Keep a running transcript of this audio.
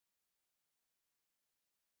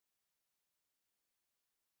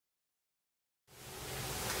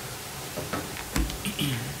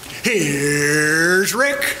Here's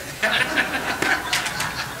Rick.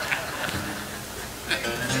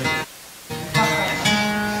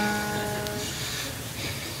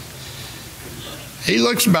 He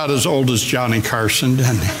looks about as old as Johnny Carson,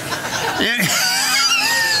 doesn't he?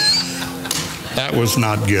 That was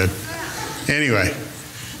not good. Anyway,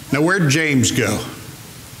 now where'd James go?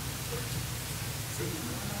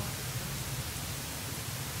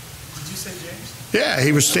 Did you say James? Yeah,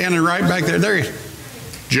 he was standing right back there. There he is.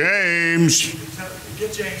 James.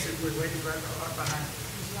 Get James, we're waiting right behind.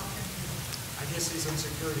 I guess he's on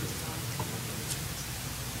security.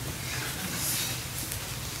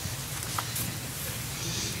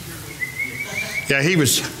 Yeah, he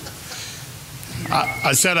was.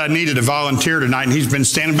 I said I needed a volunteer tonight, and he's been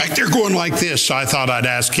standing back there going like this, so I thought I'd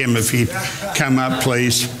ask him if he'd come up,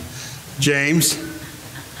 please. James?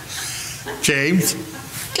 James?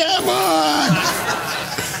 Come on!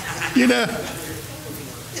 You know.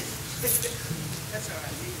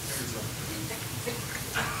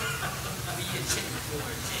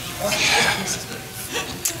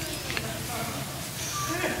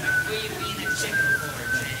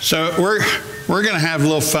 So we're going to have a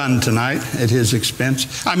little fun tonight at his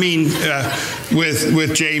expense. I mean,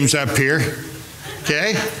 with James up here.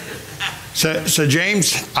 Okay. So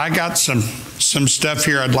James, I got some stuff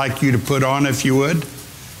here I'd like you to put on if you would.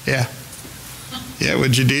 Yeah. Yeah.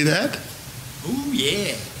 Would you do that? Ooh,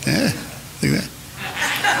 yeah. Yeah. Look at that.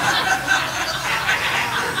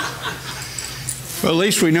 Well, at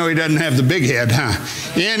least we know he doesn't have the big head, huh?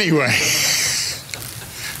 Anyway.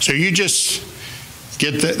 So you just.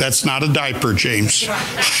 Get that. That's not a diaper, James. Go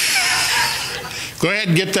ahead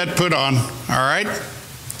and get that put on. All right?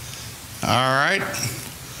 All right.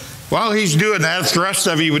 While he's doing that, the rest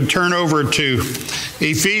of you would turn over to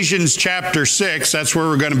Ephesians chapter 6. That's where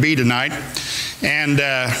we're going to be tonight. And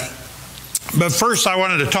but first, I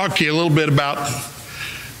wanted to talk to you a little bit about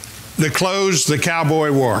the clothes the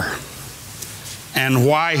cowboy wore and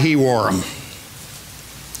why he wore them.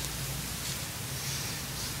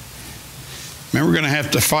 Man, we're going to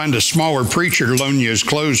have to find a smaller preacher to loan you his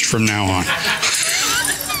clothes from now on.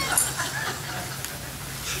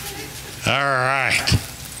 All right.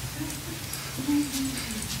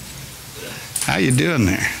 How you doing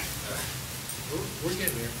there? We're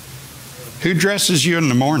getting there. Who dresses you in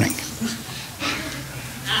the morning?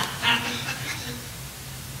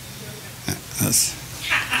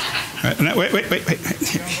 Wait.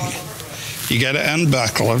 You got to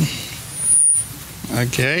unbuckle them.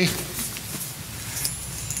 Okay.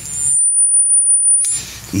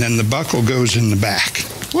 And then the buckle goes in the back.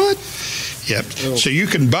 What? Yep. Oh. So you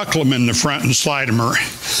can buckle them in the front and slide them around.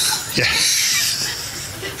 Yeah.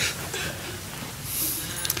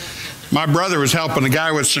 My brother was helping a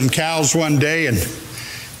guy with some cows one day, and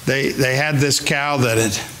they had this cow that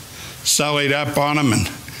had sullied up on them, and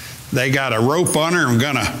they got a rope on her and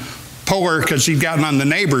going to pull her because he'd gotten on the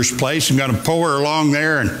neighbor's place and going to pull her along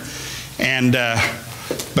there,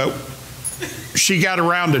 but she got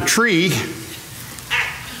around a tree.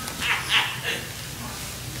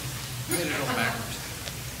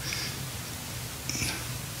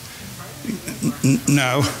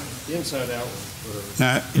 No. Inside out.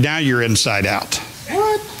 Now you're inside out.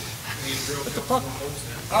 What? What the fuck?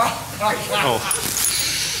 Oh.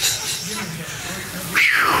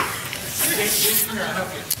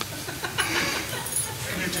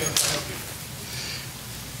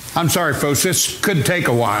 I'm sorry, folks. This could take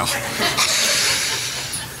a while.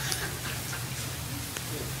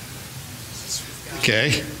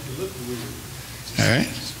 Okay. All right.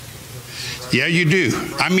 Yeah, you do.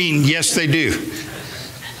 I mean, yes, they do.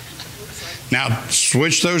 Now,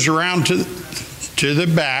 switch those around to the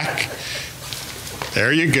back.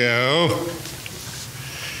 There you go.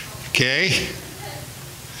 Okay.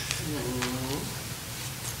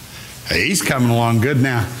 Hey, he's coming along good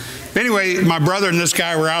now. Anyway, my brother and this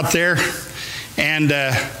guy were out there, and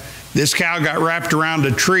this cow got wrapped around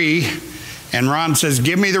a tree, and Ron says,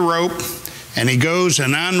 "Give me the rope," and he goes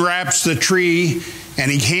and unwraps the tree, and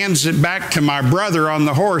he hands it back to my brother on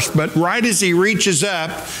the horse, but right as he reaches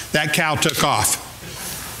up, that cow took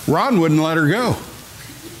off. Ron wouldn't let her go.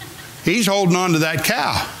 He's holding on to that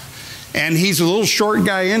cow, and he's a little short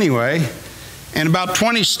guy anyway, and about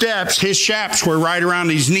 20 steps, his chaps were right around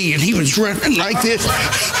his knee, and he was running like this,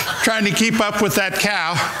 trying to keep up with that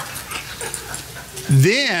cow.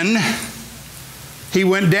 Then he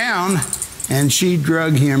went down, and she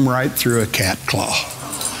drug him right through a cat claw.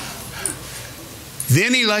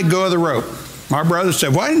 Then he let go of the rope. My brother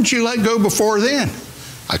said, "Why didn't you let go before then?"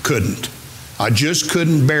 I couldn't. I just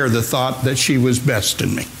couldn't bear the thought that she was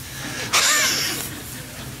besting me.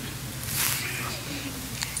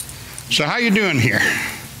 So how you doing here?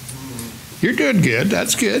 You're doing good.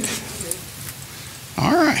 That's good.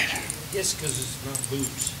 All right. Yes, because it's not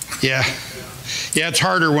boots. Yeah. Yeah, it's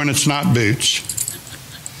harder when it's not boots.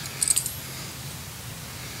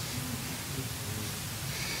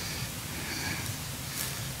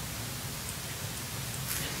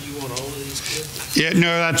 You want all of these kids? Yeah,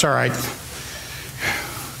 no, that's all right.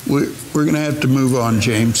 We're going to have to move on,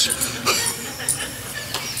 James.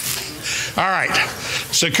 All right.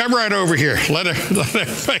 So come right over here. Let her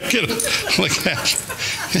get a look at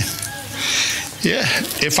you. Yeah,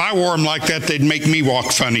 if I wore them like that, they'd make me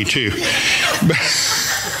walk funny too.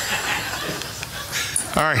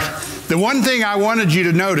 All right. The one thing I wanted you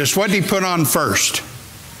to notice, what did he put on first?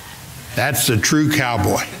 That's the true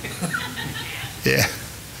cowboy. Yeah.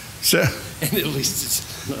 So. And at least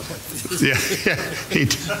it's not like this. Yeah,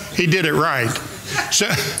 he did it right. So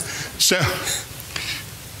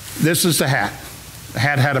this is the hat. The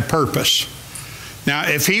hat had a purpose. Now,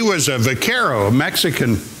 if he was a vaquero, a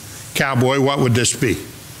Mexican cowboy, what would this be?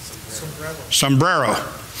 Sombrero. Sombrero.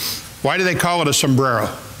 Why do they call it a sombrero?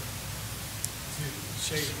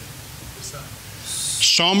 Shade. The sun.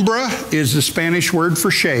 Sombra is the Spanish word for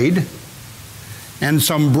shade, and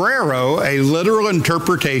sombrero, a literal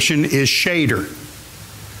interpretation, is shader.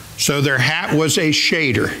 So their hat was a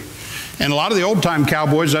shader. And a lot of the old-time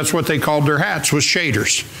cowboys, that's what they called their hats, was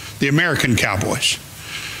shaders, the American cowboys.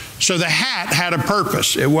 So the hat had a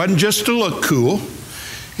purpose. It wasn't just to look cool.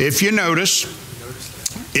 If you notice,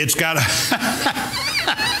 it's got a...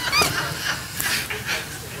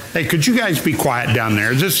 Hey, could you guys be quiet down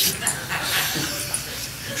there?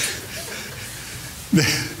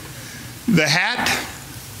 The hat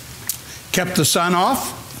kept the sun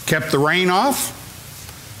off, kept the rain off.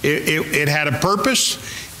 It had a purpose.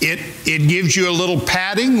 It gives you a little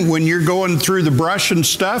padding when you're going through the brush and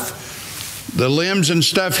stuff. The limbs and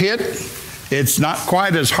stuff hit. It's not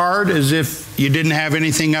quite as hard as if you didn't have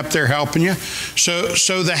anything up there helping you.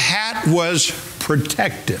 So the hat was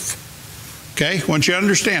protective. Okay, I want you to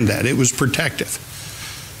understand that. It was protective.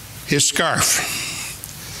 His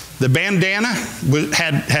scarf. The bandana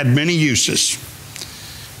had many uses.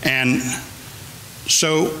 And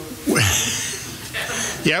so,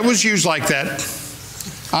 yeah, it was used like that.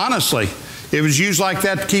 Honestly, it was used like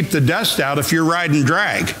that to keep the dust out if you're riding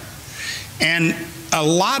drag. And a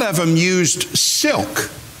lot of them used silk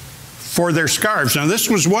for their scarves. Now, this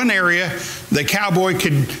was one area the cowboy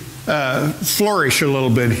could flourish a little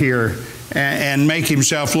bit here and make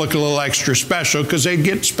himself look a little extra special, because they'd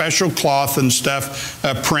get special cloth and stuff,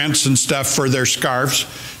 prints and stuff for their scarves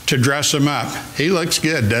to dress them up. He looks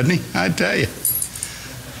good, doesn't he? I tell you.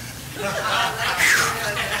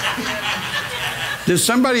 Does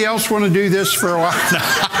somebody else want to do this for a while?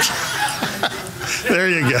 There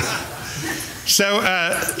you go.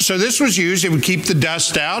 So this was used. It would keep the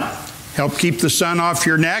dust out, help keep the sun off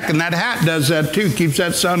your neck, and that hat does that too, keeps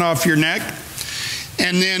that sun off your neck.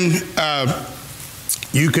 And then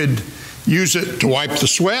you could use it to wipe the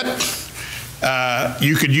sweat.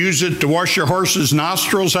 You could use it to wash your horse's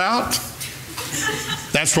nostrils out.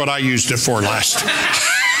 That's what I used it for last.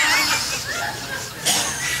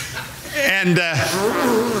 And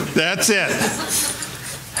that's it.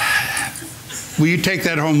 Will you take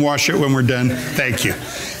that home, wash it when we're done? Thank you.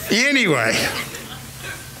 Anyway,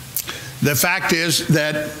 the fact is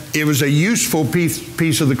that it was a useful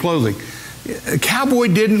piece of the clothing. A cowboy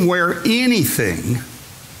didn't wear anything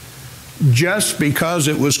just because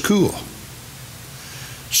it was cool.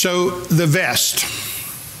 So the vest.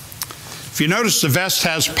 If you notice, the vest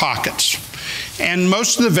has pockets. And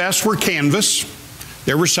most of the vests were canvas.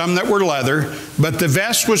 There were some that were leather, but the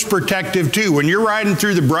vest was protective too. When you're riding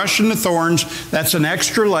through the brush and the thorns, that's an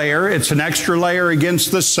extra layer. It's an extra layer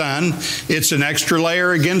against the sun. It's an extra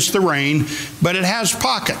layer against the rain, but it has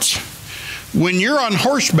pockets. When you're on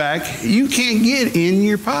horseback, you can't get in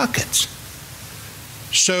your pockets.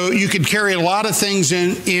 So you could carry a lot of things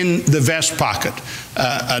in the vest pocket.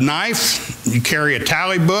 A knife, you carry a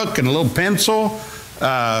tally book and a little pencil,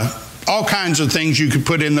 all kinds of things you could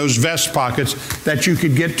put in those vest pockets that you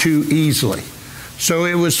could get to easily. So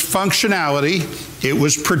it was functionality, it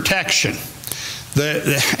was protection.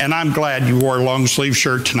 And I'm glad you wore a long sleeve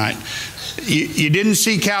shirt tonight. You didn't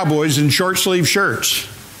see cowboys in short sleeve shirts,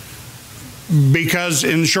 because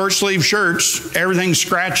in short sleeve shirts, everything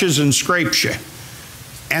scratches and scrapes you.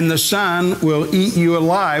 And the sun will eat you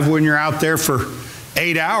alive when you're out there for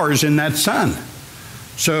 8 hours in that sun.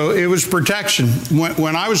 So it was protection.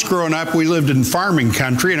 When I was growing up, we lived in farming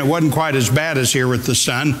country, and it wasn't quite as bad as here with the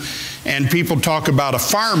sun. And people talk about a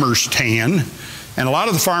farmer's tan. And a lot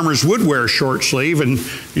of the farmers would wear a short sleeve, and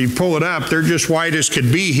you pull it up, they're just white as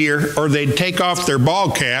could be here, or they'd take off their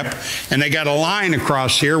ball cap, and they got a line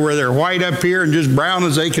across here where they're white up here and just brown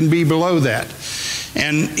as they can be below that.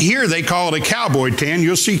 And here they call it a cowboy tan.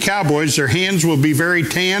 You'll see cowboys, their hands will be very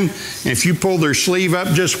tan, and if you pull their sleeve up,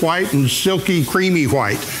 just white and silky, creamy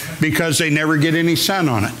white, because they never get any sun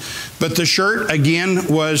on it. But the shirt, again,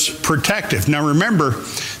 was protective. Now remember,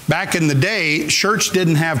 back in the day, shirts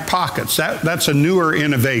didn't have pockets. That's a newer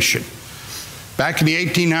innovation. Back in the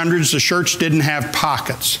 1800s, the shirts didn't have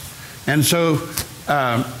pockets. And so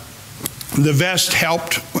the vest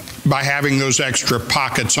helped by having those extra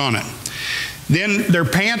pockets on it. Then their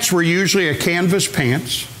pants were usually a canvas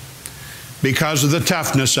pants because of the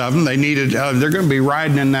toughness of them. They needed, they're going to be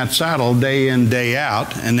riding in that saddle day in, day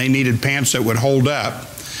out, and they needed pants that would hold up.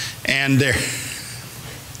 And they're,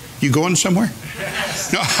 you going somewhere?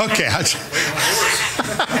 No, okay.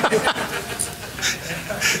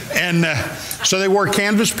 And so they wore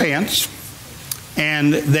canvas pants,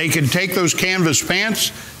 and they could take those canvas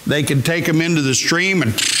pants, they could take them into the stream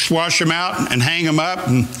and wash them out and hang them up,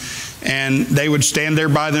 and they would stand there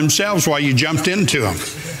by themselves while you jumped into them.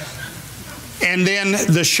 And then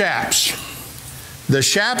the chaps. The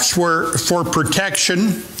chaps were for protection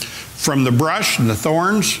from the brush and the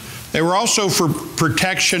thorns. They were also for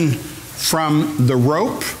protection from the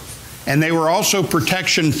rope, and they were also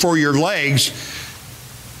protection for your legs,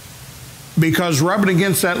 because rubbing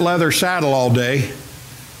against that leather saddle all day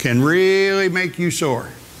can really make you sore.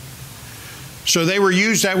 So they were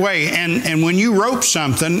used that way. And when you rope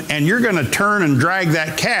something and you're going to turn and drag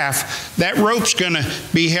that calf, that rope's going to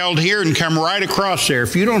be held here and come right across there.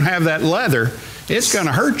 If you don't have that leather, it's going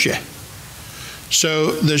to hurt you.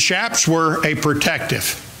 So the chaps were a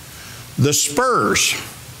protective. The spurs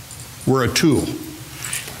were a tool.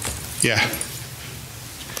 Yeah.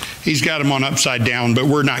 He's got them on upside down, but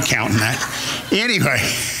we're not counting that. Anyway.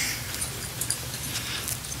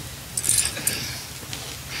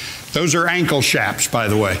 Those are ankle chaps, by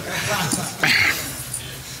the way.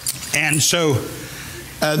 And so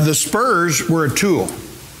the spurs were a tool.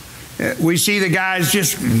 We see the guys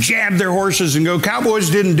just jab their horses and go. Cowboys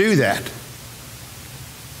didn't do that,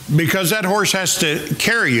 because that horse has to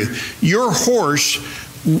carry you. Your horse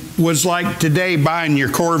was like today buying your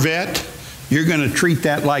Corvette. You're going to treat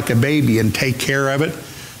that like a baby and take care of it,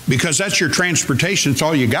 because that's your transportation. It's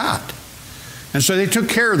all you got. And so they took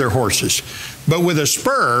care of their horses. But with a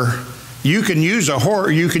spur, you can use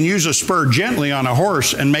a spur gently on a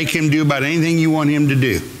horse and make him do about anything you want him to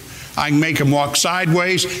do. I can make him walk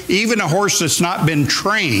sideways. Even a horse that's not been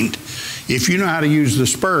trained, if you know how to use the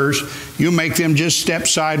spurs, you make them just step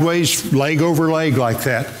sideways, leg over leg like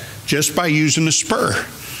that, just by using a spur.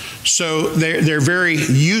 So they're a very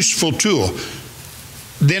useful tool.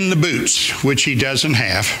 Then the boots, which he doesn't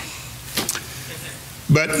have.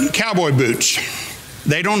 But cowboy boots,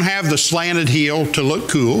 they don't have the slanted heel to look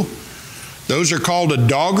cool. Those are called a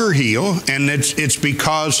dogger heel, and it's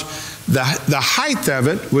because the height of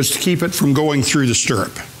it was to keep it from going through the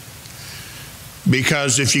stirrup.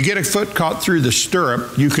 Because if you get a foot caught through the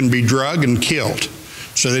stirrup, you can be drugged and killed.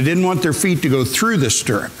 So they didn't want their feet to go through the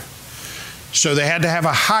stirrup. So they had to have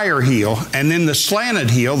a higher heel, and then the slanted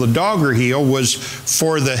heel, the dogger heel, was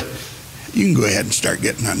for the... You can go ahead and start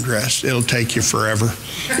getting undressed. It'll take you forever.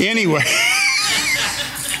 Anyway,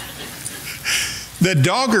 the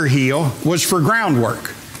dogger heel was for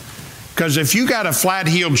groundwork. Because if you got a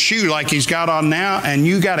flat-heeled shoe like he's got on now, and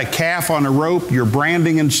you got a calf on a rope, you're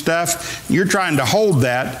branding and stuff, you're trying to hold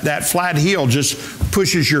that flat heel just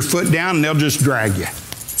pushes your foot down and they'll just drag you.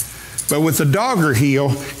 But with the dogger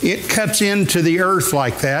heel, it cuts into the earth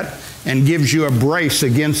like that and gives you a brace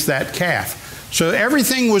against that calf. So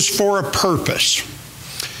everything was for a purpose.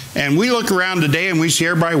 And we look around today and we see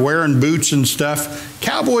everybody wearing boots and stuff.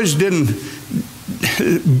 Cowboy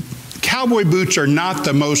boots are not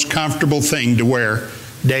the most comfortable thing to wear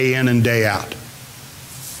day in and day out.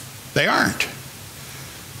 They aren't.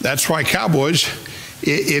 That's why cowboys,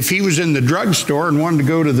 if he was in the drugstore and wanted to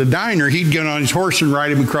go to the diner, he'd get on his horse and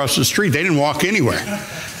ride him across the street. They didn't walk anywhere.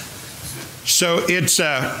 So it's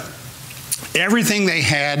everything they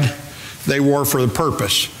had, they wore for the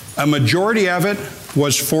purpose. A majority of it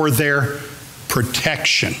was for their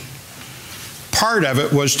protection. Part of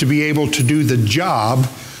it was to be able to do the job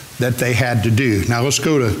that they had to do. Now let's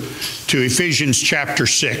go to Ephesians chapter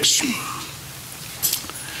 6.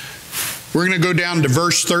 We're going to go down to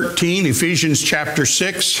verse 13, Ephesians chapter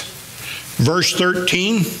 6, verse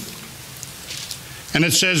 13. And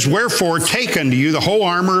it says, wherefore take unto you the whole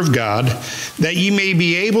armor of God, that ye may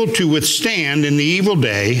be able to withstand in the evil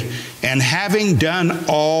day, and having done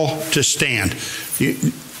all to stand.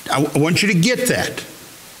 I want you to get that.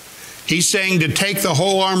 He's saying to take the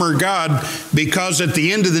whole armor of God, because at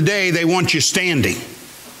the end of the day, they want you standing.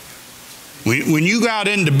 When you got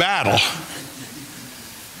into battle,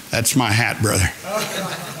 that's my hat, brother.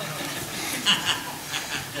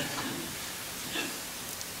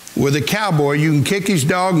 With a cowboy, you can kick his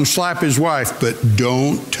dog and slap his wife, but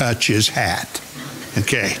don't touch his hat.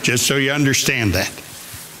 Okay, just so you understand that.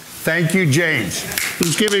 Thank you, James.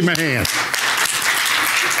 Let's give him a hand.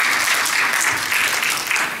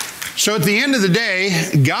 So at the end of the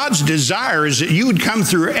day, God's desire is that you would come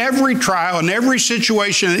through every trial and every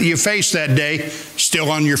situation that you face that day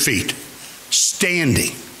still on your feet,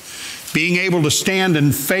 standing, being able to stand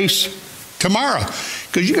and face tomorrow.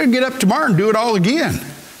 Because you're going to get up tomorrow and do it all again.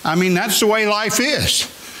 I mean, that's the way life is.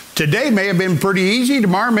 Today may have been pretty easy,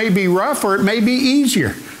 tomorrow may be rough, or it may be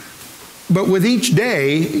easier. But with each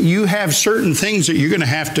day, you have certain things that you're going to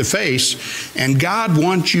have to face, and God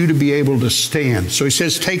wants you to be able to stand. So he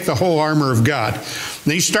says, take the whole armor of God.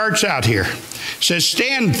 And he starts out here. He says,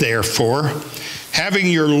 stand therefore, having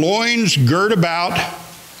your loins girt about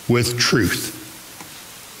with truth.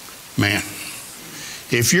 Man,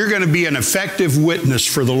 if you're going to be an effective witness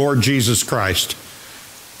for the Lord Jesus Christ,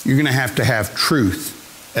 you're going to have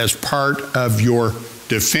truth as part of your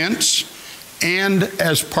defense and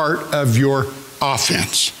as part of your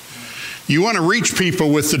offense. You want to reach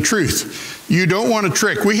people with the truth. You don't want to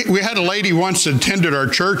trick. We had a lady once that attended our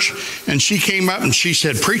church, and she came up and she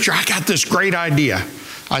said, preacher, I got this great idea.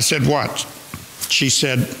 I said, what? She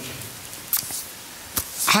said,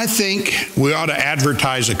 I think we ought to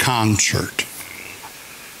advertise a concert.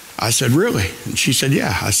 I said, really? And she said,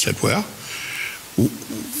 yeah. I said, well,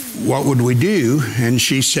 what would we do? And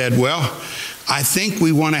she said, well, I think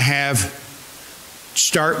we want to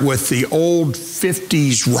start with the old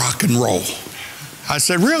 50s rock and roll. I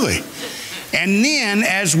said, really? And then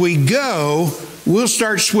as we go, we'll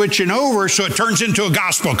start switching over so it turns into a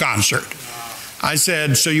gospel concert. I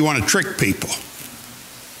said, so you want to trick people?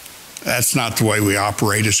 That's not the way we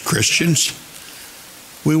operate as Christians.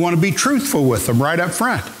 We want to be truthful with them right up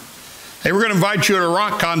front. Hey, we're going to invite you to a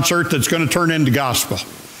rock concert that's going to turn into gospel.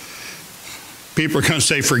 People are going to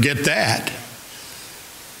say, forget that.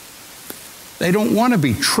 They don't want to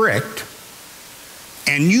be tricked.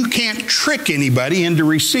 And you can't trick anybody into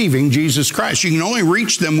receiving Jesus Christ. You can only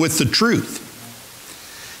reach them with the truth.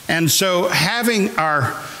 And so having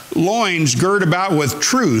our loins girt about with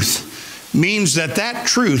truth means that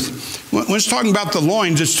truth, when it's talking about the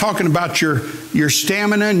loins, it's talking about your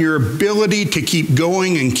stamina and your ability to keep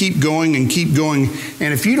going and keep going and keep going.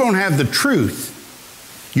 And if you don't have the truth,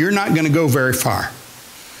 you're not going to go very far.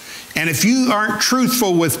 And if you aren't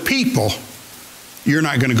truthful with people, you're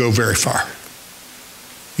not going to go very far.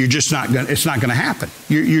 You're just not going. It's not going to happen.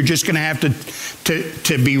 You're just going to have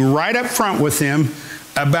to be right up front with them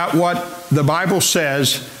about what the Bible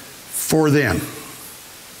says for them.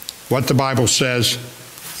 What the Bible says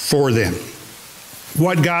for them.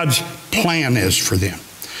 What God's plan is for them.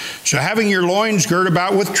 So having your loins girt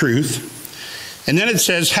about with truth, and then it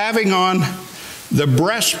says having on the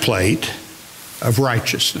breastplate of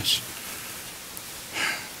righteousness.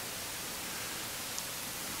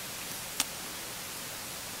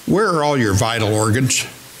 Where are all your vital organs?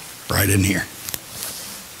 Right in here.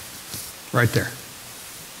 Right there.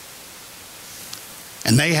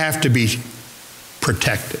 And they have to be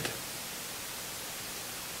protected.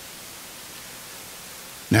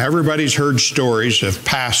 Now, everybody's heard stories of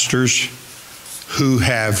pastors who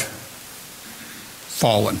have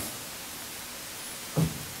fallen,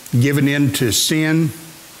 given in to sin,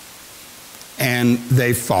 and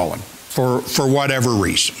they've fallen for whatever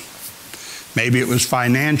reason. Maybe it was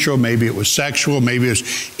financial, maybe it was sexual, maybe it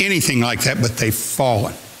was anything like that, but they've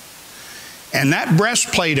fallen. And that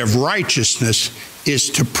breastplate of righteousness is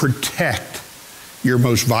to protect your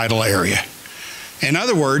most vital area. In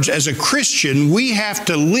other words, as a Christian, we have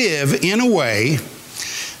to live in a way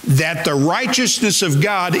that the righteousness of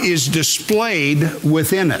God is displayed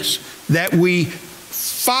within us, that we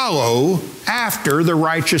follow after the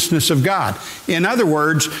righteousness of God. In other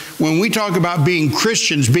words, when we talk about being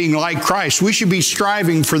Christians, being like Christ, we should be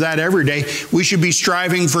striving for that every day. We should be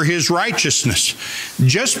striving for His righteousness.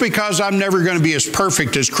 Just because I'm never going to be as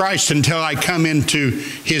perfect as Christ until I come into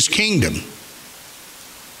His kingdom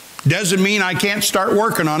doesn't mean I can't start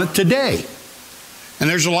working on it today. And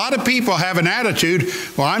there's a lot of people have an attitude,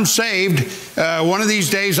 well, I'm saved. One of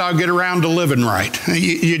these days I'll get around to living right.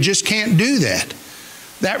 You just can't do that.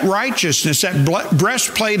 That righteousness, that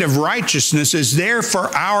breastplate of righteousness is there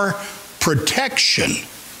for our protection.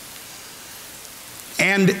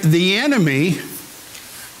 And the enemy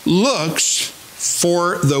looks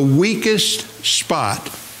for the weakest spot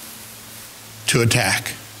to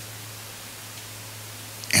attack.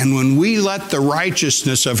 And when we let the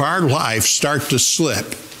righteousness of our life start to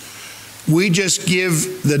slip, we just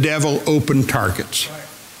give the devil open targets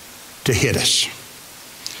to hit us.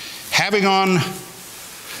 Having on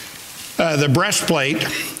the breastplate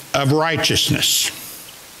of righteousness,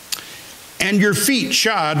 and your feet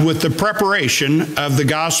shod with the preparation of the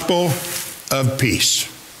gospel of peace.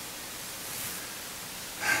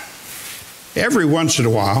 Every once in a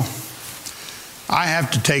while, I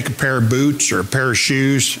have to take a pair of boots or a pair of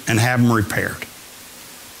shoes and have them repaired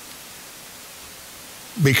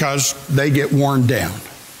because they get worn down.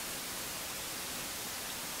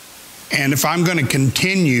 And if I'm going to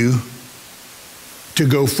continue to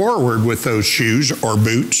go forward with those shoes or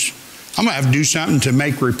boots, I'm going to have to do something to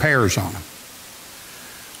make repairs on them.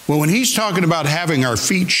 Well, when he's talking about having our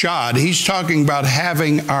feet shod, he's talking about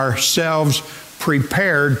having ourselves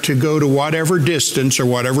prepared to go to whatever distance or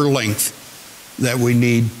whatever length that we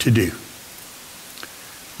need to do.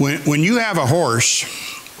 When you have a horse,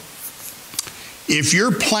 if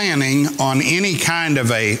you're planning on any kind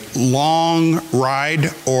of a long ride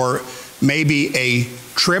or maybe a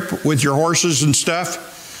trip with your horses and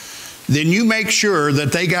stuff, then you make sure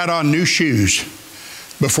that they got on new shoes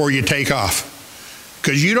before you take off.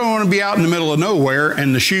 Because you don't want to be out in the middle of nowhere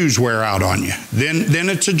and the shoes wear out on you. Then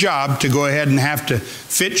it's a job to go ahead and have to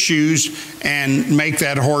fit shoes and make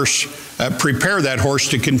that horse, prepare that horse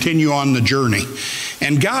to continue on the journey.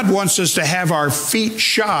 And God wants us to have our feet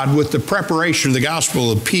shod with the preparation of the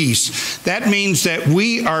gospel of peace. That means that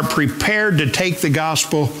we are prepared to take the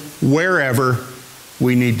gospel wherever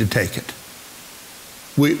we need to take it.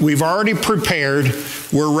 We've already prepared.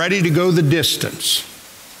 We're ready to go the distance,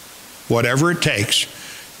 whatever it takes,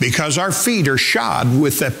 because our feet are shod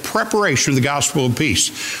with the preparation of the gospel of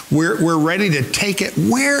peace. We're ready to take it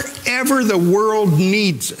wherever the world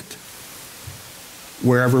needs it,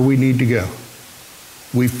 wherever we need to go.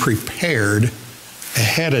 We've prepared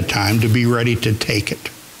ahead of time to be ready to take it.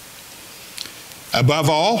 Above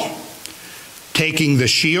all, taking the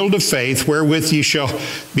shield of faith, wherewith ye shall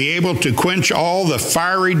be able to quench all the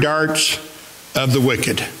fiery darts of the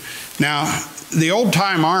wicked. Now, the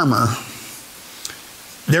old-time armor,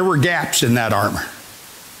 there were gaps in that armor.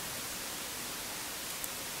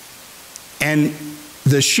 And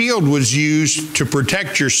the shield was used to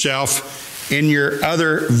protect yourself in your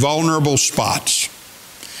other vulnerable spots.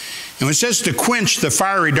 And when it says to quench the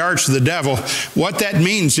fiery darts of the devil, what that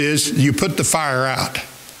means is you put the fire out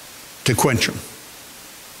to quench them.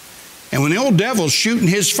 And when the old devil's shooting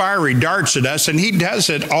his fiery darts at us, and he does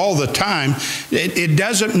it all the time, it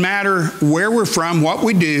doesn't matter where we're from, what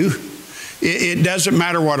we do. It doesn't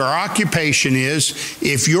matter what our occupation is.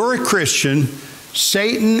 If you're a Christian,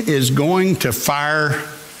 Satan is going to fire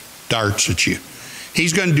darts at you.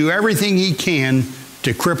 He's going to do everything he can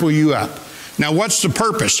to cripple you up. Now, what's the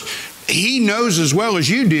purpose? He knows as well as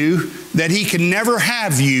you do that he can never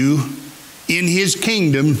have you in his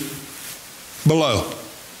kingdom below.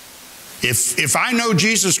 If I know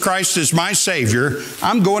Jesus Christ is my Savior,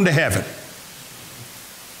 I'm going to heaven.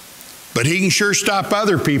 But he can sure stop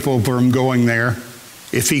other people from going there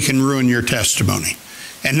if he can ruin your testimony.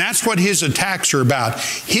 And that's what his attacks are about.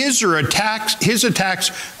 His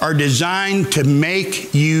attacks are designed to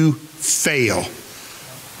make you fail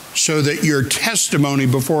so that your testimony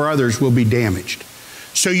before others will be damaged.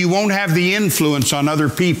 So you won't have the influence on other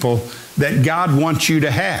people that God wants you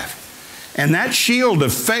to have. And that shield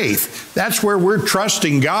of faith, that's where we're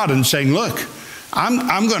trusting God and saying, look,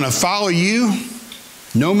 I'm going to follow you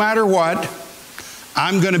no matter what.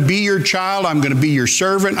 I'm going to be your child. I'm going to be your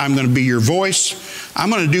servant. I'm going to be your voice. I'm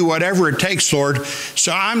going to do whatever it takes, Lord.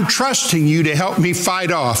 So I'm trusting you to help me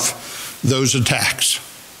fight off those attacks.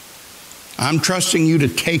 I'm trusting you to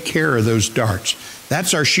take care of those darts.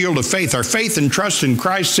 That's our shield of faith. Our faith and trust in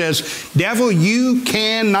Christ says, devil, you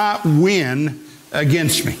cannot win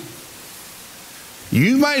against me.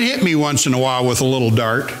 You might hit me once in a while with a little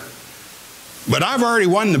dart, but I've already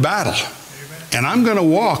won the battle. And I'm going to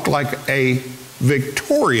walk like a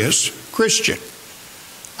victorious Christian.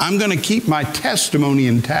 I'm going to keep my testimony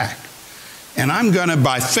intact. And I'm going to,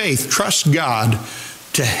 by faith, trust God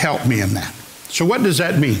to help me in that. So what does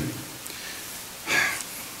that mean?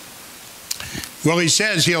 Well, he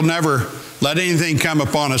says he'll never let anything come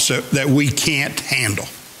upon us that we can't handle.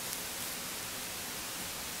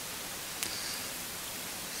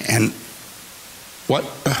 And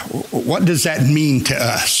what does that mean to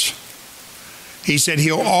us? He said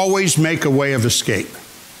he'll always make a way of escape.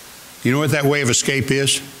 You know what that way of escape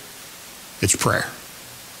is? It's prayer.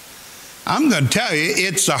 I'm going to tell you,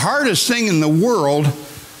 it's the hardest thing in the world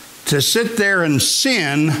to sit there and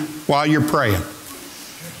sin while you're praying.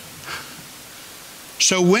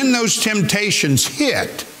 So when those temptations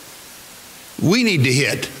hit, we need to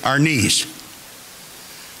hit our knees.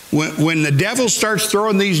 When the devil starts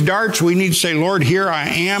throwing these darts, we need to say, Lord, here I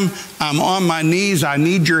am. I'm on my knees. I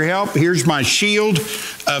need your help. Here's my shield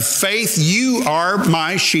of faith. You are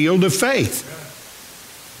my shield of faith.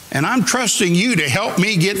 And I'm trusting you to help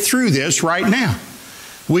me get through this right now.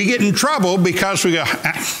 We get in trouble because we go,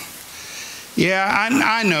 yeah,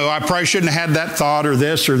 I know I probably shouldn't have had that thought or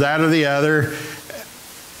this or that or the other.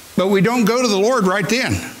 But we don't go to the Lord right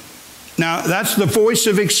then. Now, that's the voice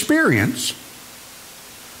of experience.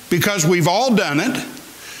 Because we've all done it.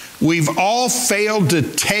 We've all failed to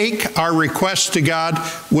take our requests to God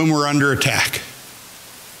when we're under attack.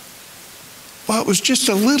 Well, it was just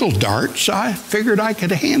a little dart, so I figured I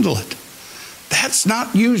could handle it. That's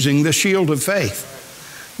not using the shield of faith.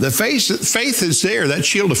 The faith is there. That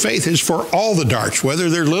shield of faith is for all the darts, whether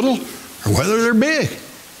they're little or whether they're big.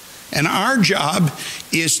 And our job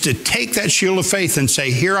is to take that shield of faith and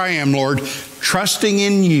say, here I am, Lord, trusting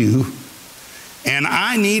in you, and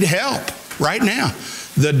I need help right now.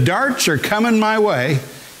 The darts are coming my way,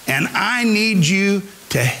 and I need you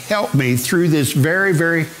to help me through this very,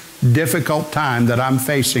 very difficult time that I'm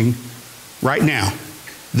facing right now,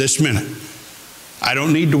 this minute. I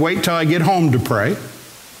don't need to wait till I get home to pray.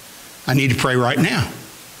 I need to pray right now.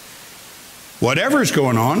 Whatever's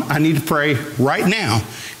going on, I need to pray right now.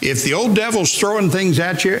 If the old devil's throwing things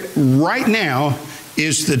at you, right now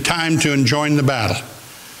is the time to join the battle.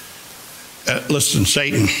 Listen,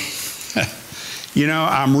 Satan, you know,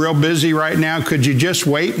 I'm real busy right now. Could you just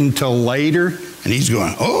wait until later? And he's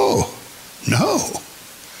going, oh, no.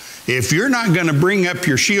 If you're not going to bring up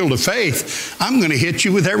your shield of faith, I'm going to hit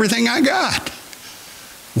you with everything I got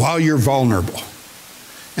while you're vulnerable.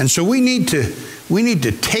 And so we need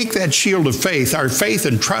to take that shield of faith, our faith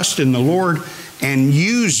and trust in the Lord, and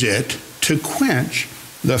use it to quench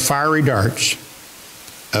the fiery darts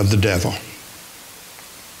of the devil.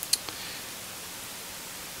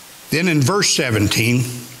 Then in verse 17, it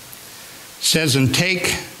says, and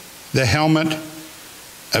take the helmet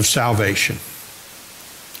of salvation.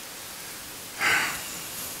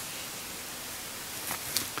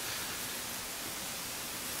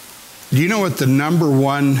 Do you know what the number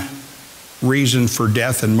one reason for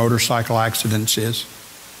death in motorcycle accidents is?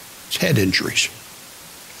 It's head injuries.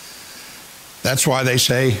 That's why they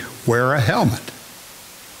say wear a helmet,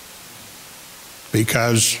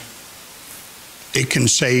 because it can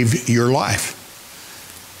save your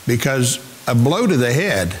life. Because a blow to the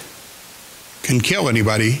head can kill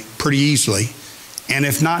anybody pretty easily, and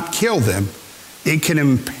if not kill them, it can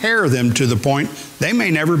impair them to the point they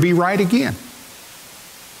may never be right again.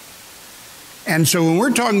 And so when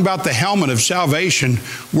we're talking about the helmet of salvation,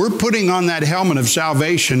 we're putting on that helmet of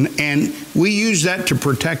salvation, and we use that to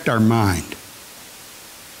protect our mind.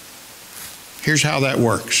 Here's how that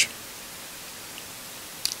works.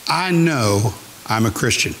 I know I'm a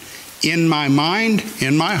Christian. In my mind,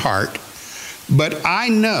 in my heart, but I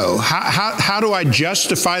know, how do I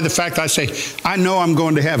justify the fact I say, I know I'm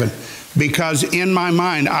going to heaven? Because in my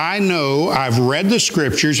mind, I know I've read the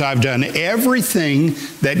scriptures, I've done everything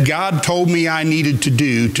that God told me I needed to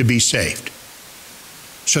do to be saved.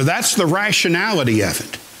 So that's the rationality of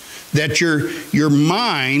it, that your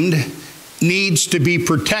mind needs to be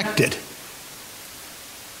protected.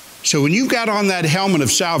 So when you've got on that helmet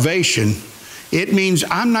of salvation, it means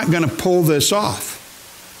I'm not going to pull this off.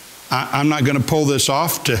 I'm not going to pull this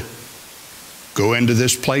off to go into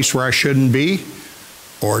this place where I shouldn't be,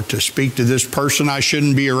 or to speak to this person I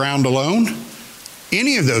shouldn't be around alone.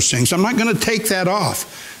 Any of those things, I'm not going to take that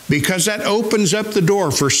off, because that opens up the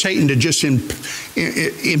door for Satan to just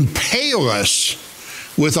impale us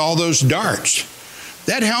with all those darts.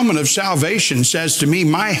 That helmet of salvation says to me,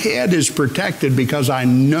 my head is protected because I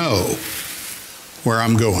know where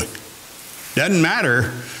I'm going. Doesn't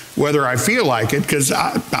matter whether I feel like it, because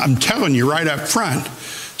I'm telling you right up front,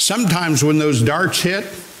 sometimes when those darts hit,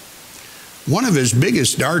 one of his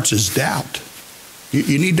biggest darts is doubt.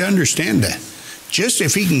 You need to understand that. Just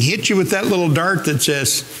if he can hit you with that little dart that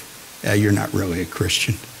says, yeah, you're not really a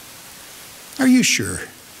Christian. Are you sure?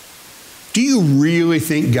 Do you really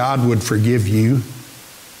think God would forgive you?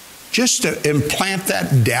 Just to implant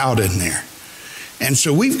that doubt in there. And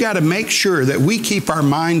so we've got to make sure that we keep our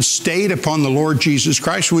minds stayed upon the Lord Jesus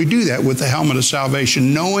Christ. We do that with the helmet of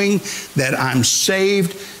salvation, knowing that I'm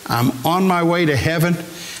saved, I'm on my way to heaven,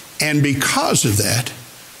 and because of that,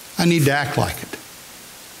 I need to act like it.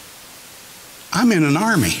 I'm in an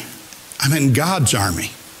army. I'm in God's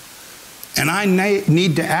army. And I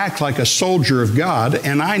need to act like a soldier of God,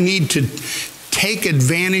 and I need to take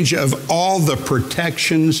advantage of all the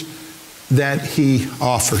protections that He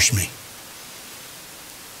offers me.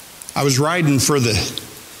 I was riding for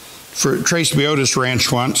Trace Biotis Ranch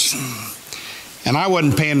once, and I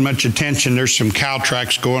wasn't paying much attention. There's some cow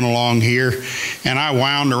tracks going along here, and I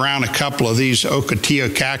wound around a couple of these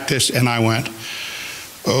Ocotillo cactus, and I went,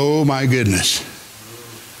 oh my goodness,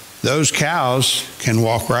 those cows can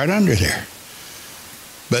walk right under there.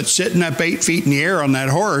 But sitting up 8 feet in the air on that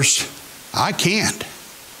horse, I can't.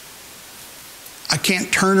 I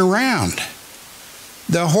can't turn around.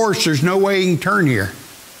 The horse, there's no way he can turn here.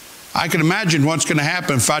 I can imagine what's going to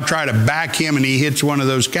happen if I try to back him and he hits one of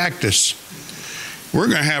those cactus. We're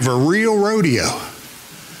going to have a real rodeo.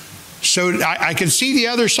 So I can see the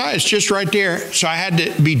other side. It's just right there. So I had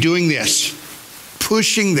to be doing this,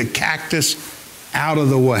 pushing the cactus out of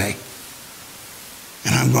the way.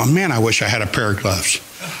 And I'm going, man, I wish I had a pair of gloves.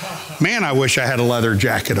 Man, I wish I had a leather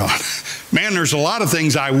jacket on. Man, there's a lot of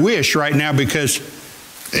things I wish right now because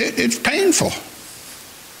it's painful.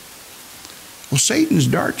 Well, Satan's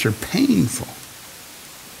darts are painful.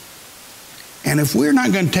 And if we're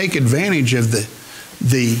not going to take advantage of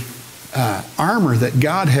the armor that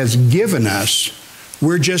God has given us,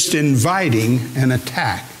 we're just inviting an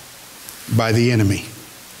attack by the enemy.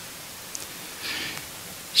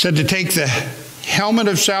 Said to take the helmet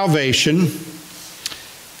of salvation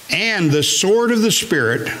and the sword of the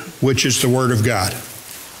Spirit, which is the Word of God.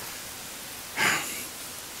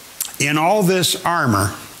 In all this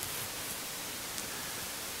armor,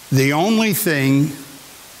 the only thing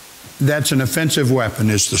that's an offensive weapon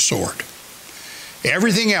is the sword.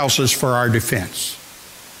 Everything else is for our defense.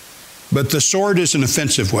 But the sword is an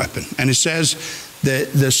offensive weapon. And it says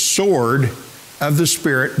that the sword of the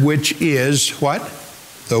Spirit, which is what?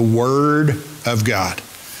 The Word of God.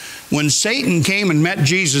 When Satan came and met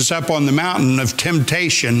Jesus up on the mountain of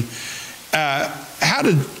temptation, how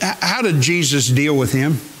did Jesus deal with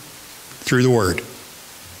him? Through the Word.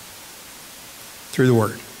 Through the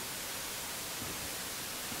Word.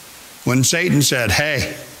 When Satan said,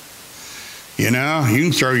 hey, you know, you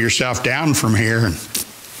can throw yourself down from here. And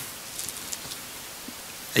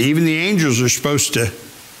even the angels are supposed to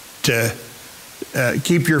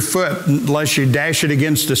keep your foot unless you dash it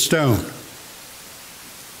against a stone.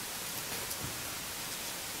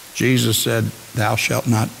 Jesus said, thou shalt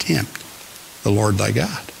not tempt the Lord thy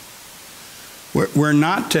God. We're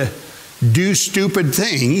not to do stupid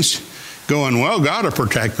things going, well, God will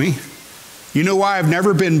protect me. You know why I've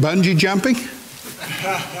never been bungee jumping?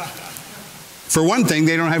 For one thing,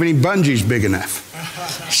 they don't have any bungees big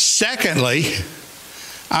enough. Secondly,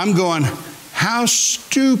 I'm going, how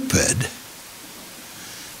stupid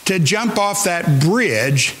to jump off that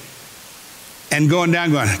bridge and going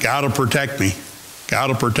down going, God will protect me. God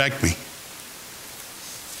will protect me.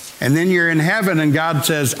 And then you're in heaven and God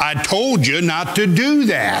says, I told you not to do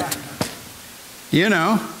that. You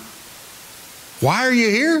know. Why are you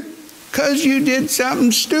here? Because you did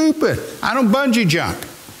something stupid. I don't bungee jump.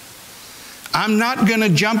 I'm not going to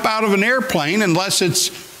jump out of an airplane unless it's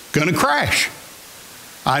going to crash.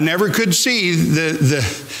 I never could see the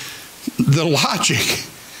logic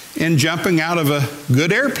in jumping out of a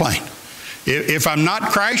good airplane. If I'm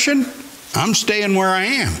not crashing, I'm staying where I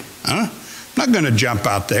am. I'm not going to jump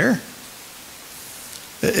out there.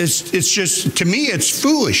 It's just, to me, it's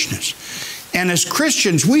foolishness. And as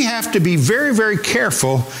Christians, we have to be very, very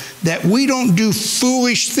careful that we don't do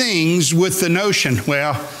foolish things with the notion,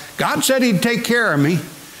 well, God said He'd take care of me.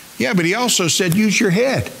 Yeah, but He also said, use your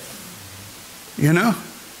head. You know?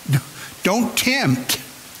 Don't tempt.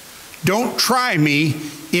 Don't try me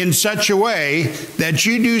in such a way that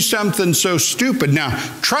you do something so stupid. Now,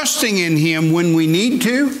 trusting in Him when we need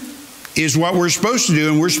to is what we're supposed to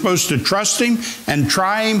do, and we're supposed to trust Him and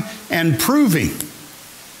try Him and prove Him.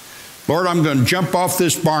 Lord, I'm going to jump off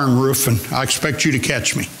this barn roof and I expect you to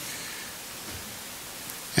catch me.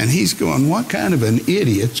 And He's going, what kind of an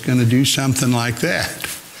idiot's going to do something like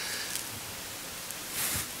that?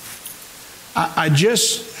 I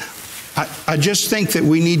just think that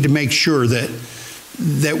we need to make sure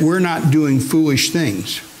that we're not doing foolish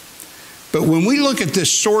things. But when we look at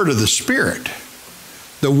this sword of the Spirit,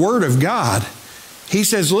 the Word of God, He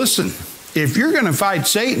says, listen, if you're going to fight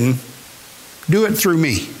Satan, do it through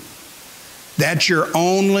me. That's your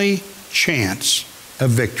only chance of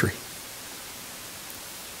victory.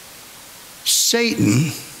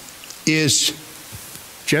 Satan is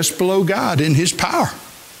just below God in his power.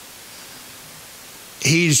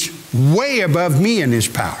 He's way above me in his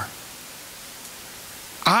power.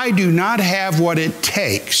 I do not have what it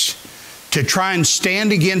takes to try and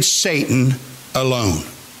stand against Satan alone.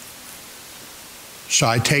 So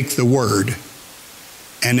I take the word,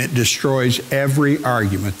 and it destroys every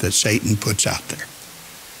argument that Satan puts out there.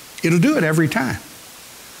 It'll do it every time.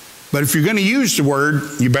 But if you're going to use the word,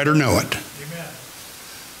 you better know it. Amen.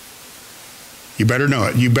 You better know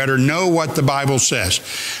it. You better know what the Bible says.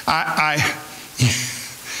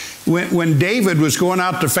 When David was going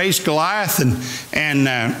out to face Goliath,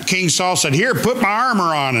 and King Saul said, "Here, put my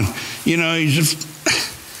armor on," and he just,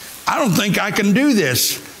 "I don't think I can do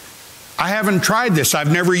this. I haven't tried this.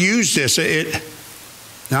 I've never used this.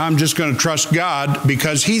 Now I'm just going to trust God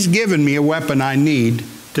because He's given me a weapon I need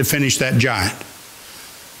to finish that giant.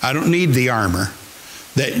 I don't need the armor.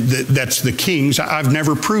 That's the king's. I've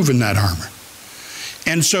never proven that armor."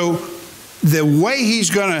 And so the way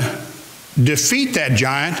he's going to defeat that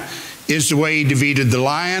giant is the way he defeated the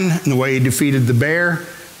lion and the way he defeated the bear,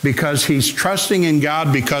 because he's trusting in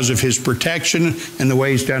God because of His protection and the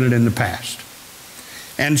way He's done it in the past.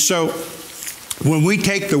 And so when we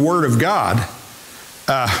take the Word of God,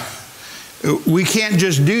 we can't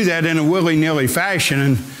just do that in a willy-nilly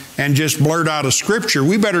fashion and just blurt out a scripture.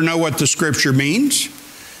 We better know what the scripture means,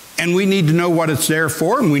 and we need to know what it's there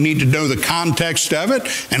for, and we need to know the context of it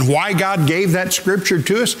and why God gave that scripture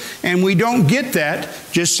to us. And we don't get that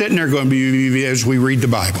just sitting there going as we read the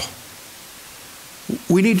Bible.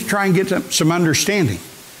 We need to try and get some understanding.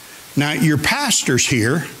 Now, your pastor's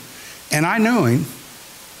here, and I know him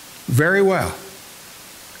very well.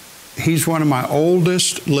 He's one of my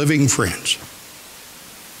oldest living friends.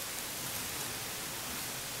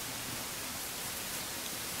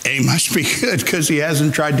 And he must be good because he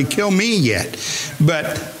hasn't tried to kill me yet.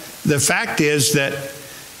 But the fact is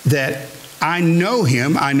that I know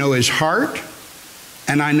him, I know his heart,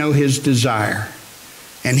 and I know his desire.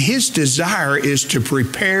 And his desire is to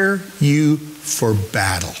prepare you for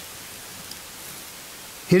battle.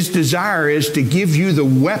 His desire is to give you the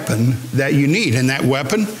weapon that you need, and that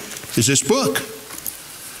weapon is this book.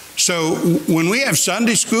 So when we have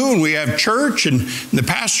Sunday school and we have church and the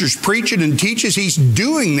pastor's preaching and teaches, he's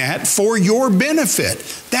doing that for your benefit.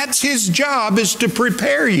 That's his job, is to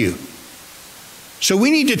prepare you. So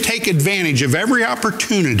we need to take advantage of every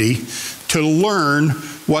opportunity to learn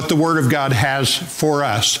what the Word of God has for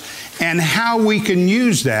us and how we can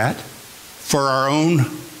use that for our own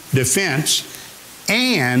defense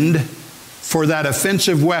and for that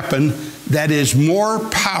offensive weapon that is more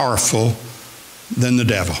powerful than the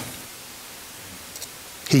devil.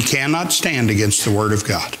 He cannot stand against the Word of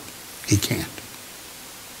God. He can't.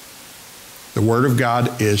 The Word of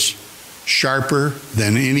God is sharper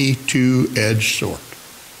than any two-edged sword.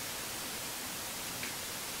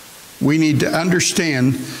 We need to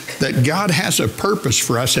understand that God has a purpose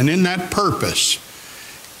for us, and in that purpose,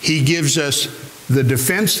 He gives us the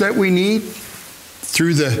defense that we need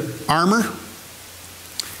through the armor,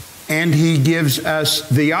 and He gives us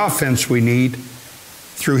the offense we need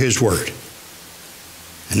through His Word.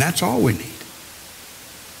 And that's all we need.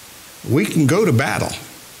 We can go to battle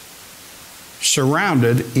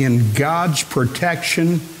surrounded in God's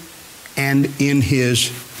protection and in His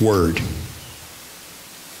Word.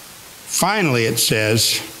 Finally, it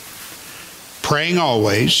says, praying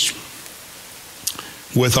always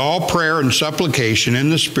with all prayer and supplication in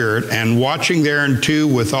the Spirit, and watching thereunto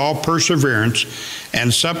with all perseverance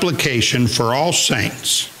and supplication for all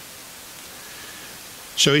saints.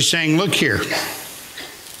 So he's saying, look here.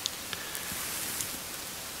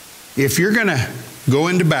 If you're going to go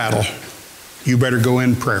into battle, you better go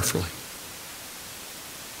in prayerfully.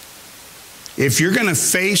 If you're going to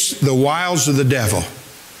face the wiles of the devil,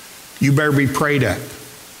 you better be prayed up.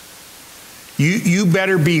 You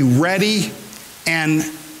better be ready and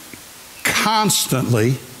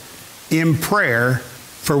constantly in prayer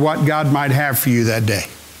for what God might have for you that day.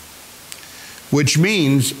 Which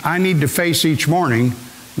means I need to face each morning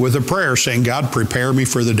with a prayer saying, God, prepare me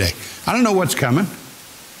for the day. I don't know what's coming.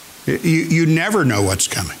 You never know what's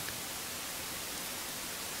coming.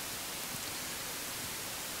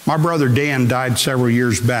 My brother Dan died several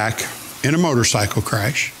years back in a motorcycle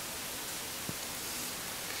crash.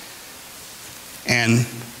 And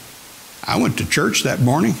I went to church that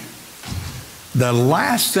morning. The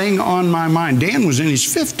last thing on my mind, Dan was in his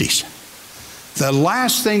 50s. The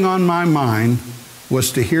last thing on my mind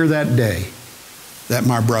was to hear that day that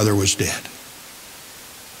my brother was dead.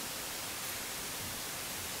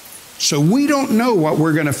 So we don't know what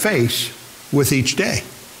we're going to face with each day.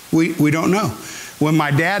 We don't know. When my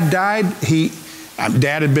dad died,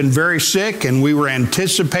 Dad had been very sick, and we were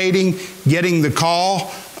anticipating getting the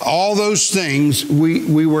call. All those things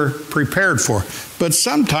we were prepared for. But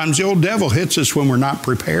sometimes the old devil hits us when we're not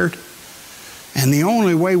prepared. And the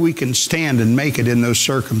only way we can stand and make it in those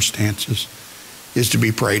circumstances is to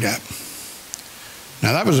be prayed up.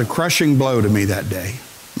 Now, that was a crushing blow to me that day.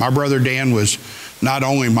 My brother Dan was not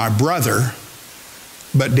only my brother,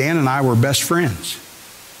 but Dan and I were best friends.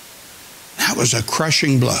 That was a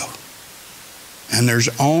crushing blow. And there's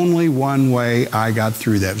only one way I got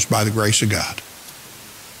through that. It was by the grace of God.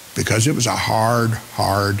 Because it was a hard,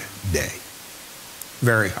 hard day.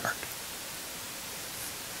 Very hard.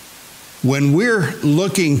 When we're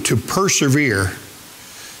looking to persevere,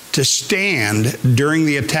 to stand during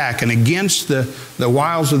the attack and against the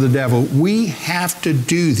wiles of the devil, we have to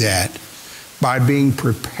do that by being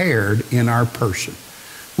prepared in our person.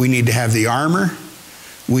 We need to have the armor,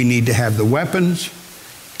 we need to have the weapons,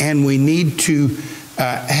 and we need to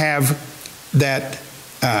have that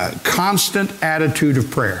constant attitude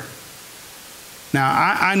of prayer.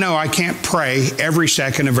 Now, I know I can't pray every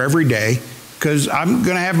second of every day because I'm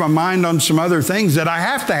going to have my mind on some other things that I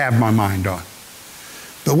have to have my mind on.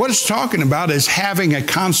 But what it's talking about is having a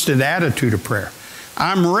constant attitude of prayer.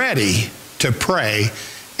 I'm ready to pray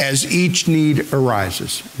as each need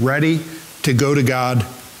arises, ready to go to God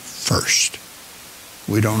first.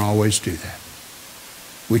 We don't always do that.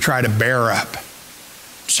 We try to bear up.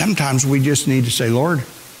 Sometimes we just need to say, Lord,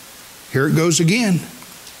 here it goes again.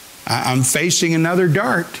 I'm facing another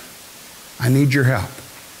dart. I need your help.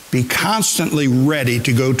 Be constantly ready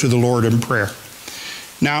to go to the Lord in prayer.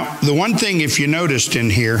 Now, the one thing, if you noticed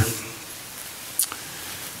in here,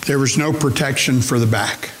 there was no protection for the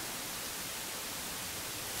back.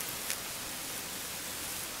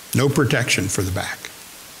 No protection for the back.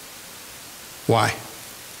 Why?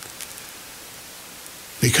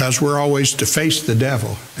 Because we're always to face the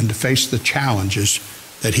devil and to face the challenges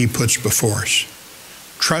that he puts before us.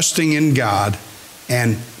 Trusting in God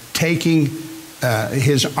and taking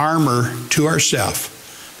his armor to ourselves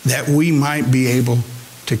that we might be able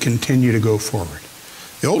to continue to go forward.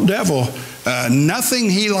 The old devil, nothing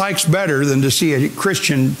he likes better than to see a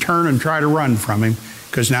Christian turn and try to run from him,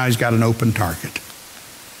 because now he's got an open target.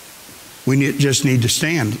 We just need to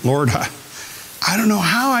stand. Lord, I don't know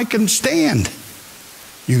how I can stand.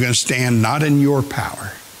 You're going to stand not in your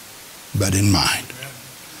power, but in mine.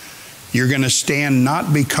 You're going to stand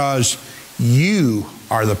not because you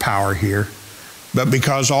are the power here, but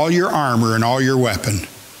because all your armor and all your weapon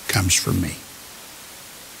comes from me.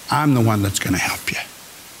 I'm the one that's going to help you.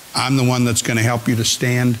 I'm the one that's going to help you to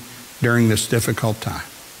stand during this difficult time.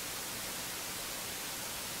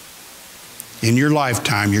 In your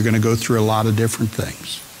lifetime, you're going to go through a lot of different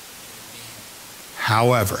things.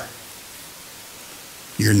 However,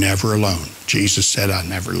 you're never alone. Jesus said, I'll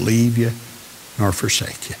never leave you nor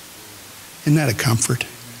forsake you. Isn't that a comfort?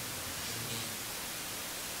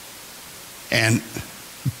 And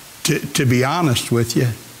to be honest with you,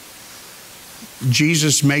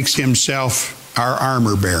 Jesus makes himself our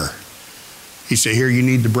armor bearer. He said, here, you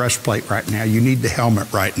need the breastplate right now. You need the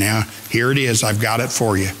helmet right now. Here it is. I've got it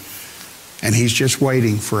for you. And he's just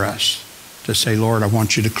waiting for us to say, Lord, I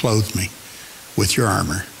want you to clothe me with your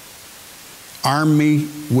armor. Arm me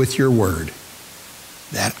with your word,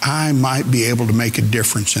 that I might be able to make a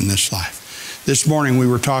difference in this life. This morning we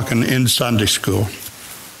were talking in Sunday school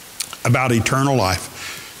about eternal life.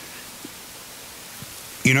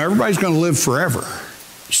 You know, everybody's going to live forever.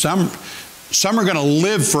 Some are going to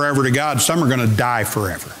live forever to God. Some are going to die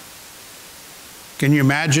forever. Can you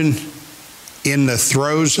imagine in the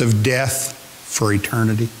throes of death for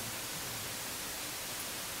eternity?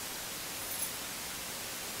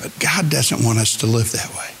 But God doesn't want us to live that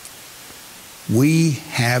way. We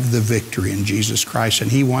have the victory in Jesus Christ,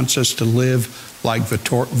 and he wants us to live like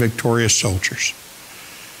victorious soldiers.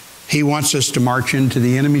 He wants us to march into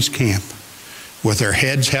the enemy's camp with our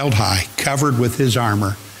heads held high, covered with his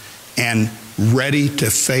armor, and ready to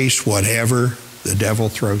face whatever the devil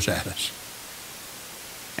throws at us.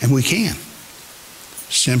 And we can,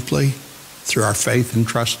 simply through our faith and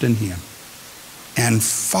trust in him and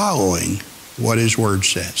following what his word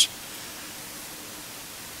says.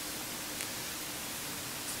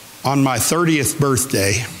 On my 30th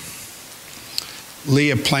birthday,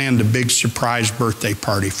 Leah planned a big surprise birthday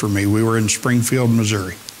party for me. We were in Springfield,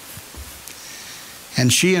 Missouri.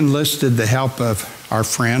 And she enlisted the help of our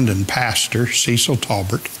friend and pastor, Cecil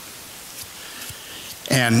Talbert.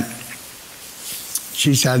 And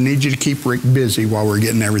she said, I need you to keep Rick busy while we're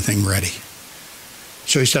getting everything ready.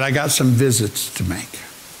 So he said, I got some visits to make.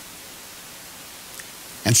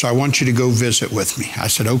 And so I want you to go visit with me. I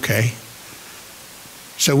said, okay.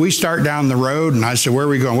 So we start down the road, and I said, where are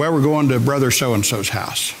we going? Well, we're going to Brother so-and-so's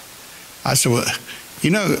house. I said, well, you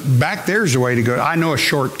know, back there's the way to go. I know a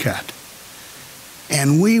shortcut.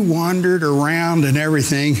 And we wandered around and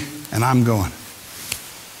everything, and I'm going,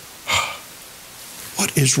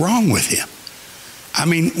 what is wrong with him? I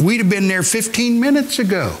mean, we'd have been there 15 minutes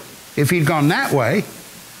ago if he'd gone that way.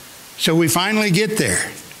 So we finally get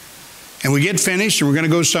there. And we get finished, and we're going to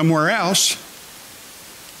go somewhere else.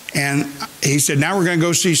 And he said, now we're going to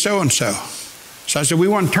go see so-and-so. So I said, we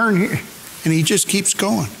want to turn here. And he just keeps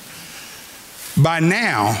going. By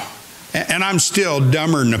now, and I'm still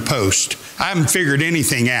dumber than a post. I haven't figured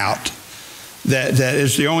anything out. That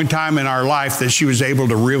is the only time in our life that she was able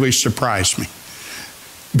to really surprise me.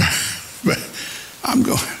 But I'm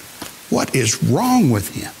going, what is wrong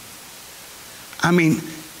with him? I mean,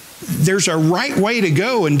 there's a right way to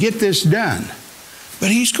go and get this done.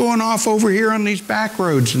 But he's going off over here on these back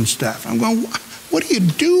roads and stuff. I'm going, what are you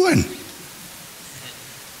doing?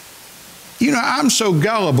 You know, I'm so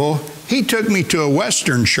gullible. He took me to a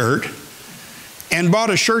Western shirt and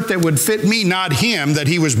bought a shirt that would fit me, not him, that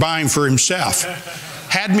he was buying for himself.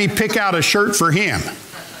 Had me pick out a shirt for him.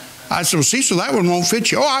 I said, well, Cecil, that one won't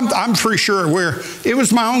fit you. Oh, I'm pretty sure it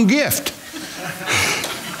was my own gift.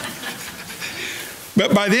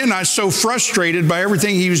 But by then, I was so frustrated by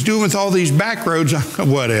everything he was doing with all these back roads,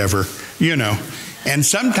 whatever, you know. And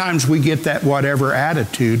sometimes we get that whatever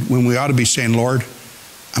attitude when we ought to be saying, Lord,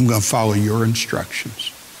 I'm going to follow your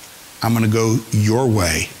instructions. I'm going to go your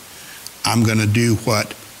way. I'm going to do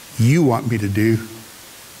what you want me to do,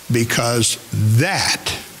 because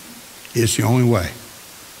that is the only way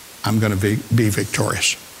I'm going to be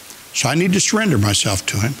victorious. So I need to surrender myself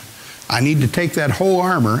to him. I need to take that whole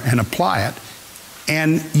armor and apply it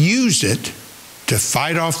and use it to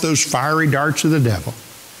fight off those fiery darts of the devil.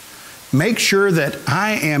 Make sure that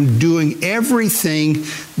I am doing everything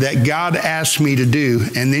that God asks me to do.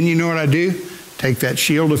 And then you know what I do? Take that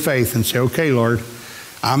shield of faith and say, okay, Lord,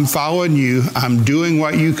 I'm following you. I'm doing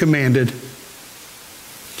what you commanded.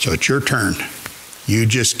 So it's your turn. You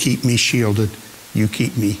just keep me shielded. You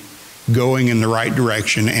keep me going in the right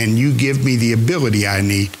direction. And you give me the ability I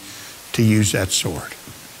need to use that sword.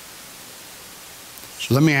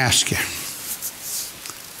 So let me ask you.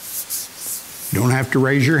 You don't have to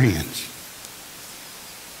raise your hands.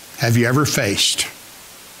 Have you ever faced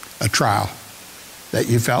a trial that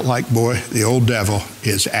you felt like, boy, the old devil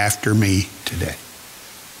is after me today?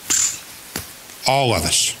 All of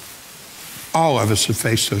us have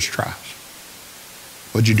faced those trials.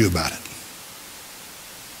 What'd you do about it?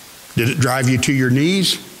 Did it drive you to your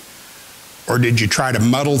knees? Or did you try to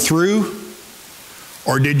muddle through?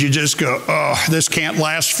 Or did you just go, oh, this can't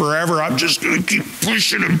last forever. I'm just going to keep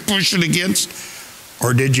pushing and pushing against?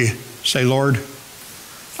 Or did you say, Lord,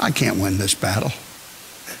 I can't win this battle.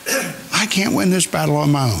 I can't win this battle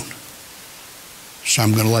on my own. So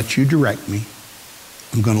I'm going to let you direct me.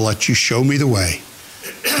 I'm going to let you show me the way.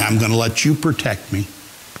 And I'm going to let you protect me.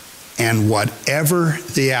 And whatever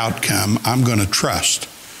the outcome, I'm going to trust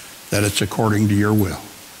that it's according to your will.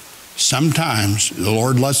 Sometimes the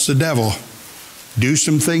Lord lets the devil do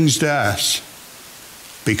some things to us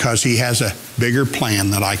because he has a bigger plan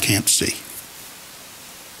that I can't see.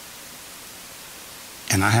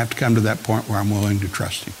 And I have to come to that point where I'm willing to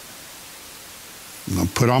trust him. I'm going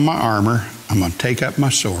to put on my armor. I'm going to take up my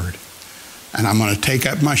sword. And I'm going to take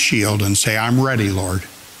up my shield and say, I'm ready, Lord.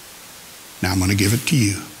 Now I'm going to give it to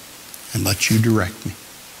you and let you direct me.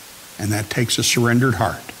 And that takes a surrendered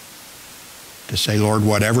heart to say, Lord,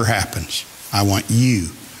 whatever happens, I want you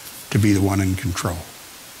to be the one in control.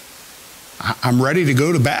 I'm ready to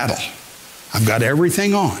go to battle. I've got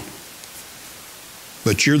everything on.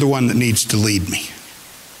 But you're the one that needs to lead me.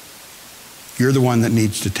 You're the one that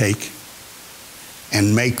needs to take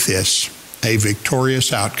and make this a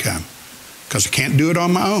victorious outcome. Because I can't do it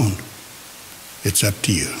on my own. It's up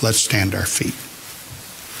to you. Let's stand our feet.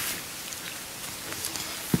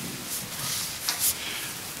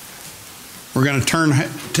 We're going to turn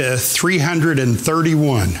to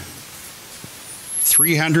 331.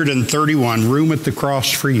 331, room at the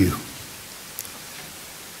cross for you.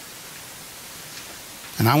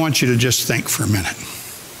 And I want you to just think for a minute.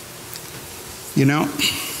 You know,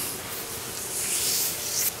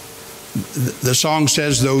 the song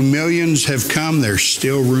says, though millions have come, there's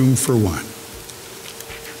still room for one.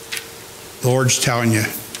 The Lord's telling you,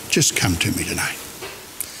 just come to me tonight.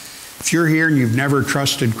 If you're here and you've never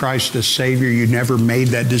trusted Christ as Savior, you never made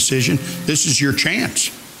that decision, this is your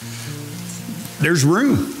chance. There's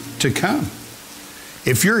room to come.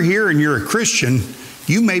 If you're here and you're a Christian,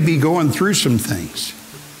 you may be going through some things.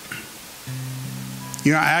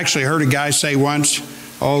 You know, I actually heard a guy say once,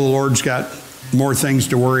 oh, the Lord's got more things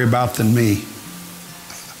to worry about than me.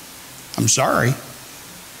 I'm sorry.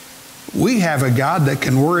 We have a God that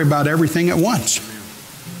can worry about everything at once.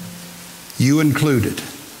 You included.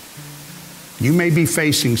 You may be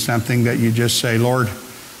facing something that you just say, Lord,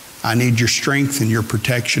 I need your strength and your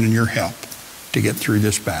protection and your help to get through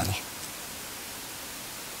this battle.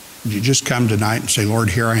 You just come tonight and say, Lord,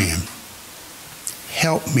 here I am.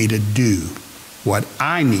 Help me to do what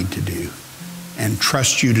I need to do and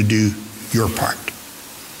trust you to do your part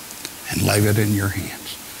and leave it in your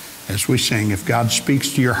hands. As we sing, if God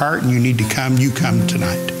speaks to your heart and you need to come, you come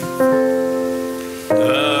tonight.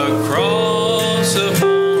 The cross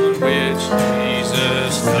upon which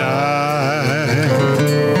Jesus died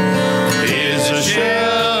is a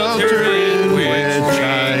shelter in which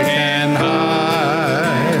I can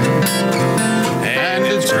hide, and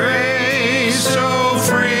its grace so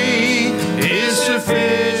free is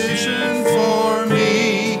sufficient for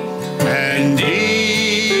me, and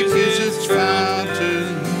deep is its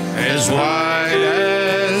fountain, as wide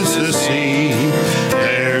as the sea.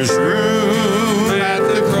 There's room at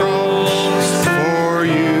the cross for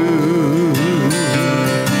you.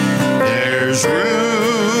 There's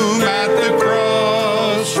room at the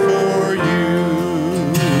cross for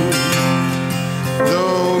you.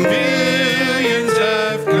 Though millions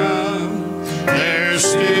have come, there's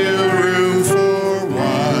still room for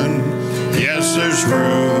one. Yes, there's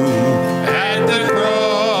room at the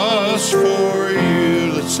cross for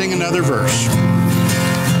you. Let's sing another verse.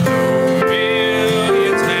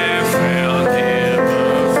 millions have found him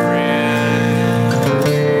a friend,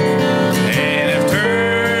 and have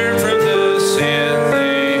turned from the sin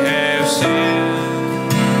they have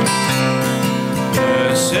sinned.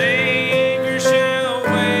 The Savior shall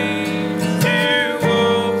wait to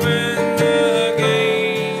open the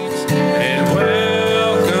gates and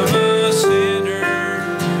welcome a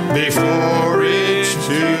sinner Before it's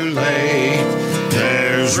too late,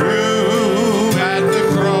 there's room at the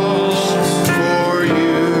cross for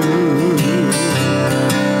you.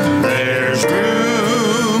 There's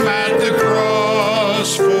room at the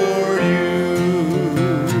cross for you.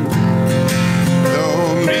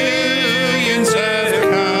 Though millions have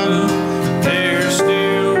come, There's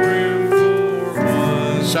still room for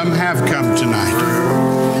one some have come tonight.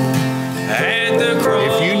 at the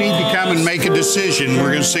cross. If you need to come and make a decision,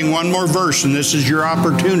 we're going to sing one more verse, and this is your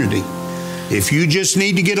opportunity. If you just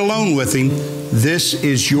need to get alone with Him, this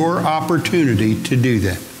is your opportunity to do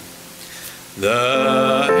that.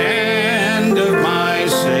 The hand of my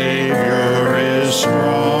Savior is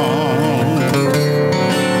strong,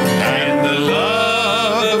 and the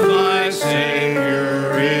love of my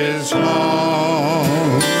Savior is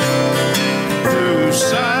long. Through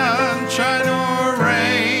sunshine or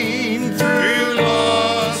rain, through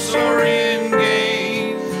loss or in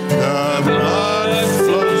gain, the blood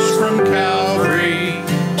flows from Calvary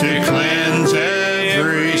to cleanse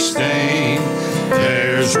every stain.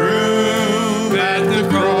 There's room at the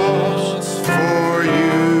cross for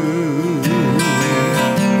you.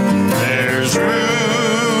 There's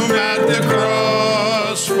room at the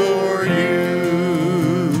cross for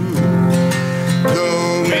you.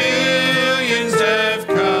 Though millions have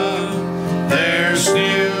come, there's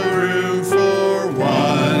still room for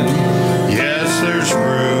one. Yes, there's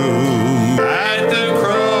room at the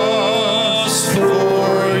cross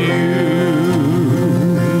for you.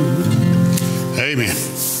 Amen.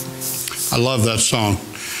 I love that song.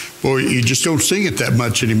 Boy, you just don't sing it that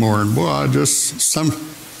much anymore. And boy,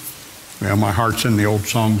 well, my heart's in the old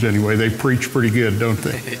songs anyway. They preach pretty good, don't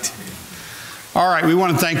they? All right, we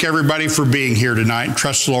want to thank everybody for being here tonight and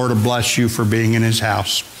trust the Lord to bless you for being in His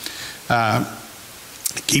house.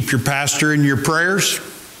 Keep your pastor in your prayers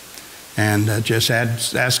and just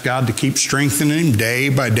ask God to keep strengthening him day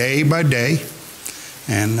by day by day.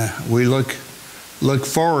 And we look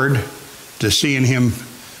forward to seeing him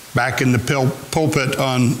back in the pulpit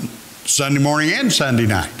on Sunday morning and Sunday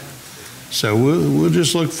night. So we'll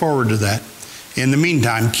just look forward to that. In the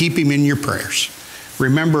meantime, keep him in your prayers.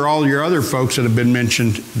 Remember all your other folks that have been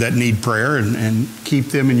mentioned that need prayer and keep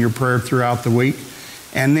them in your prayer throughout the week.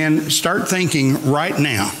 And then start thinking right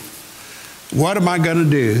now, what am I going to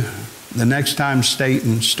do the next time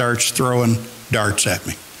Satan starts throwing darts at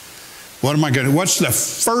me? What am I going to do? What's the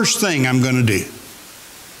first thing I'm going to do?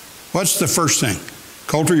 What's the first thing?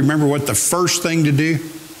 Coulter, you remember what the first thing to do?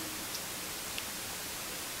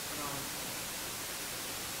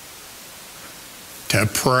 To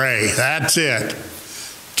pray. That's it.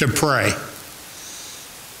 To pray.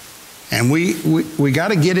 And we got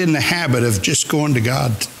to get in the habit of just going to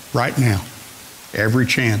God right now. Every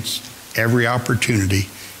chance, every opportunity,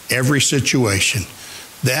 every situation.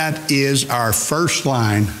 That is our first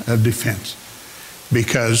line of defense.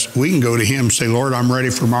 Because we can go to Him and say, Lord, I'm ready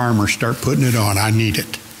for my armor. Start putting it on. I need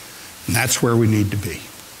it. And that's where we need to be.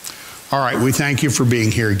 All right, we thank you for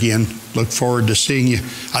being here again. Look forward to seeing you.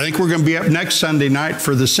 I think we're going to be up next Sunday night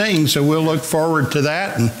for the sing, so we'll look forward to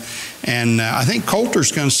that. And I think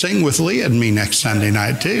Coulter's going to sing with Leah and me next Sunday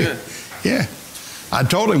night, too. Yeah. I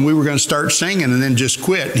told him we were going to start singing and then just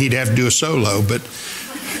quit, and he'd have to do a solo, but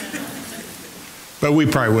we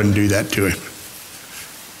probably wouldn't do that to him.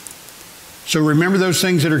 So remember those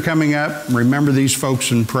things that are coming up. Remember these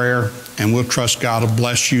folks in prayer, and we'll trust God will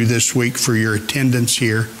bless you this week for your attendance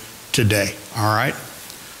here today. All right?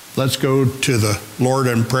 Let's go to the Lord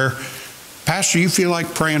in prayer. Pastor, you feel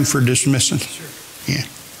like praying for dismissing? Sure. Yeah.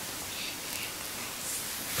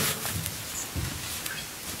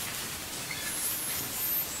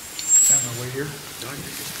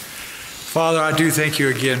 Father, I do thank you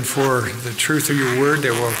again for the truth of your word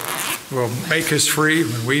that will make us free.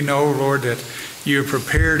 When we know, Lord, that you have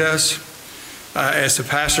prepared us. As the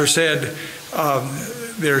pastor said,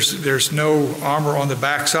 there's no armor on the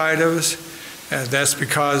backside of us. That's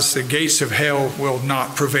because the gates of hell will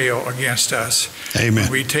not prevail against us. Amen.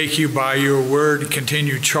 We take you by your word,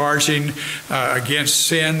 continue charging against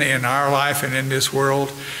sin in our life and in this world.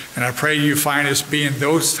 And I pray you find us being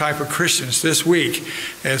those type of Christians this week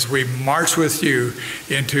as we march with you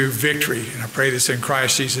into victory. And I pray this in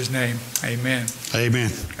Christ Jesus' name. Amen.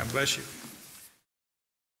 Amen. God bless you.